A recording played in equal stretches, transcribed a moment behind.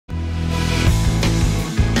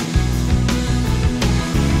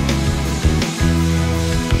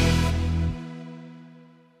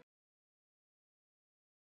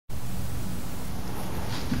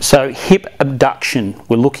So hip abduction,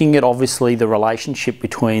 we're looking at obviously the relationship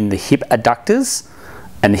between the hip adductors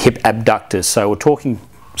and the hip abductors. So we're talking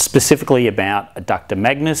specifically about adductor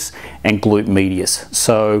magnus and glute medius.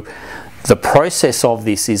 So the process of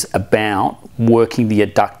this is about working the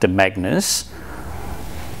adductor magnus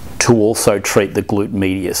to also treat the glute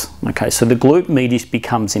medius. Okay, so the glute medius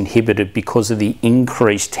becomes inhibited because of the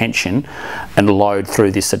increased tension and load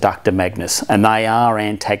through this adductor magnus, and they are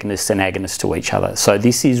antagonists and agonists to each other. So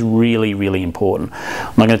this is really, really important.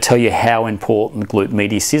 I'm not going to tell you how important the glute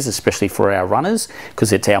medius is, especially for our runners,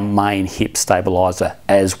 because it's our main hip stabiliser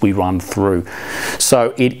as we run through.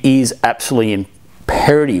 So it is absolutely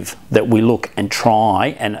imperative that we look and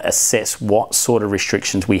try and assess what sort of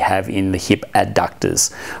restrictions we have in the hip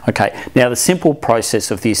adductors. Okay, now the simple process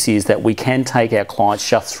of this is that we can take our clients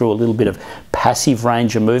just through a little bit of passive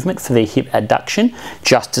range of movement for their hip adduction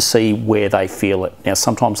just to see where they feel it. Now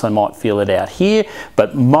sometimes they might feel it out here,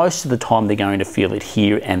 but most of the time they're going to feel it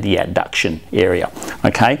here and the adduction area.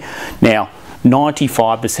 Okay, now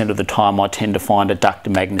 95% of the time I tend to find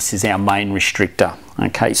adductor magnus is our main restrictor.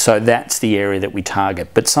 Okay, so that's the area that we target,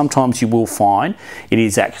 but sometimes you will find it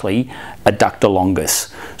is actually adductor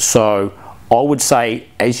longus. So I would say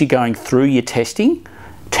as you're going through your testing,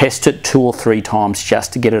 test it 2 or 3 times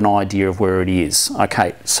just to get an idea of where it is.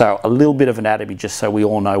 Okay, so a little bit of anatomy just so we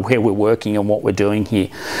all know where we're working and what we're doing here.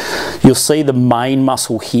 You'll see the main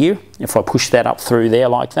muscle here. If I push that up through there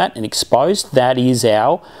like that and exposed, that is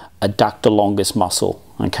our adductor longus muscle.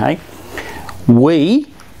 Okay,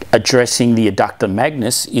 addressing the adductor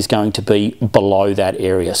magnus is going to be below that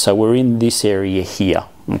area, so we're in this area here.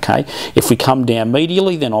 Okay, if we come down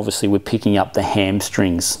medially, then obviously we're picking up the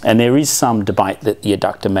hamstrings, and there is some debate that the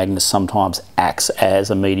adductor magnus sometimes acts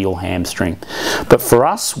as a medial hamstring, but for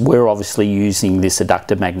us we're obviously using this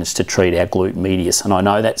adductor magnus to treat our glute medius. And I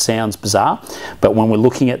know that sounds bizarre, but when we're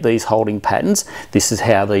looking at these holding patterns, this is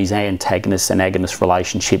how these antagonist and agonist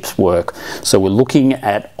relationships work. So we're looking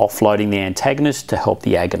at offloading the antagonist to help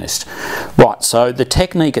the agonist. Right, so the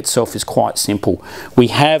technique itself is quite simple. We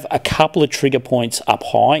have a couple of trigger points up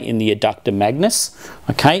high in the adductor magnus,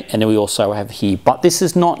 okay, and then we also have here, but this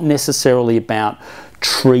is not necessarily about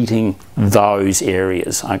treating those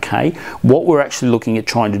areas. Okay, what we're actually looking at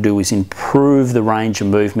trying to do is improve the range of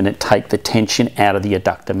movement and take the tension out of the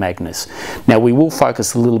adductor magnus. Now we will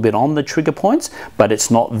focus a little bit on the trigger points, but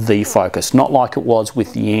it's not the focus, not like it was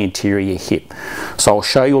with the anterior hip. So I'll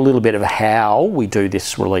show you a little bit of how we do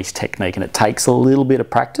this release technique, and it takes a little bit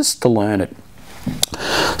of practice to learn it.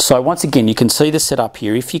 So once again, you can see the setup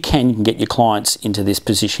here. If you can get your clients into this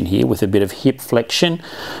position here with a bit of hip flexion,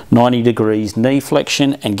 90 degrees knee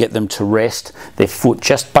flexion, and get them to rest their foot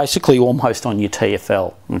just basically almost on your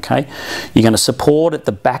TFL. Okay, you're going to support at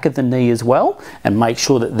the back of the knee as well, and make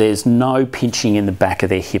sure that there's no pinching in the back of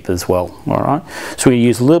their hip as well. All right, so we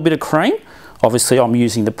use a little bit of cream. Obviously I'm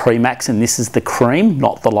using the Pre-Max, and this is the cream,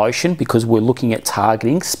 not the lotion, because we're looking at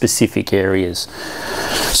targeting specific areas.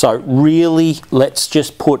 So really, let's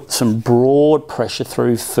just put some broad pressure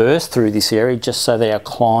through first through this area, just so that our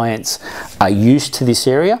clients are used to this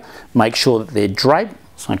area. Make sure that they're draped.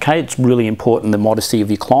 Okay, it's really important, the modesty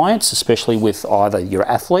of your clients, especially with either your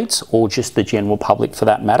athletes or just the general public for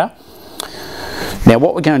that matter. Now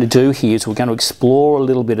what we're going to do here is we're going to explore a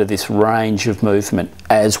little bit of this range of movement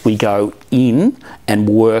as we go in and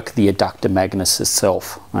work the adductor magnus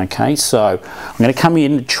itself. Okay, so I'm going to come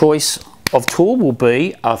in, the choice of tool will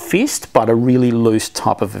be a fist, but a really loose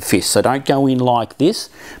type of a fist. So don't go in like this,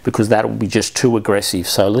 because that will be just too aggressive.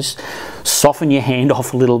 So let's soften your hand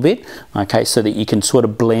off a little bit, okay, so that you can sort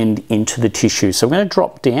of blend into the tissue. So I'm going to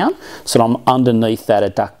drop down so that I'm underneath that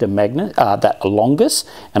adductor magnus, that longus,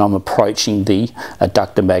 and I'm approaching the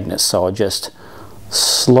adductor magnus. So I just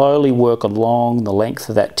slowly work along the length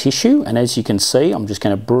of that tissue, and as you can see, I'm just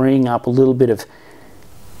going to bring up a little bit of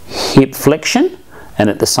hip flexion, and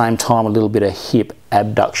at the same time a little bit of hip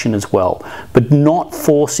abduction as well, but not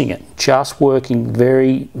forcing it, just working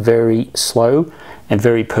very, very slow and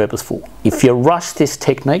very purposeful. If you rush this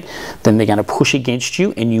technique, then they're going to push against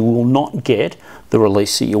you and you will not get the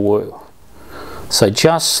release that you were. So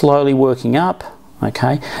just slowly working up,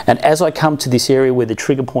 okay, and as I come to this area where the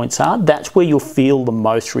trigger points are, that's where you'll feel the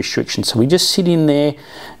most restriction. So we just sit in there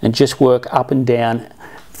and just work up and down,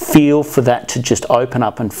 feel for that to just open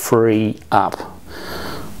up and free up.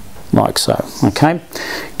 Like so. Okay,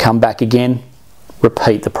 come back again,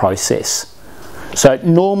 repeat the process. So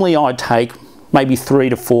normally I take maybe 3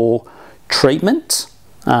 to 4 treatments,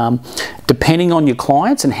 depending on your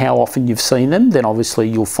clients and how often you've seen them. Then obviously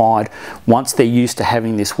you'll find once they're used to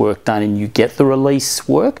having this work done and you get the release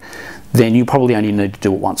work, then you probably only need to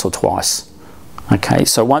do it once or twice. Okay,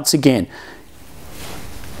 so once again,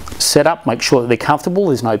 set up, make sure that they're comfortable,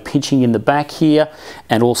 there's no pinching in the back here,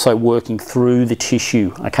 and also working through the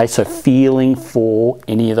tissue. Okay, so feeling for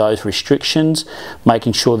any of those restrictions,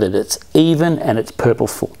 making sure that it's even and it's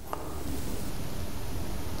purposeful.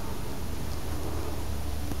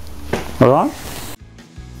 All right.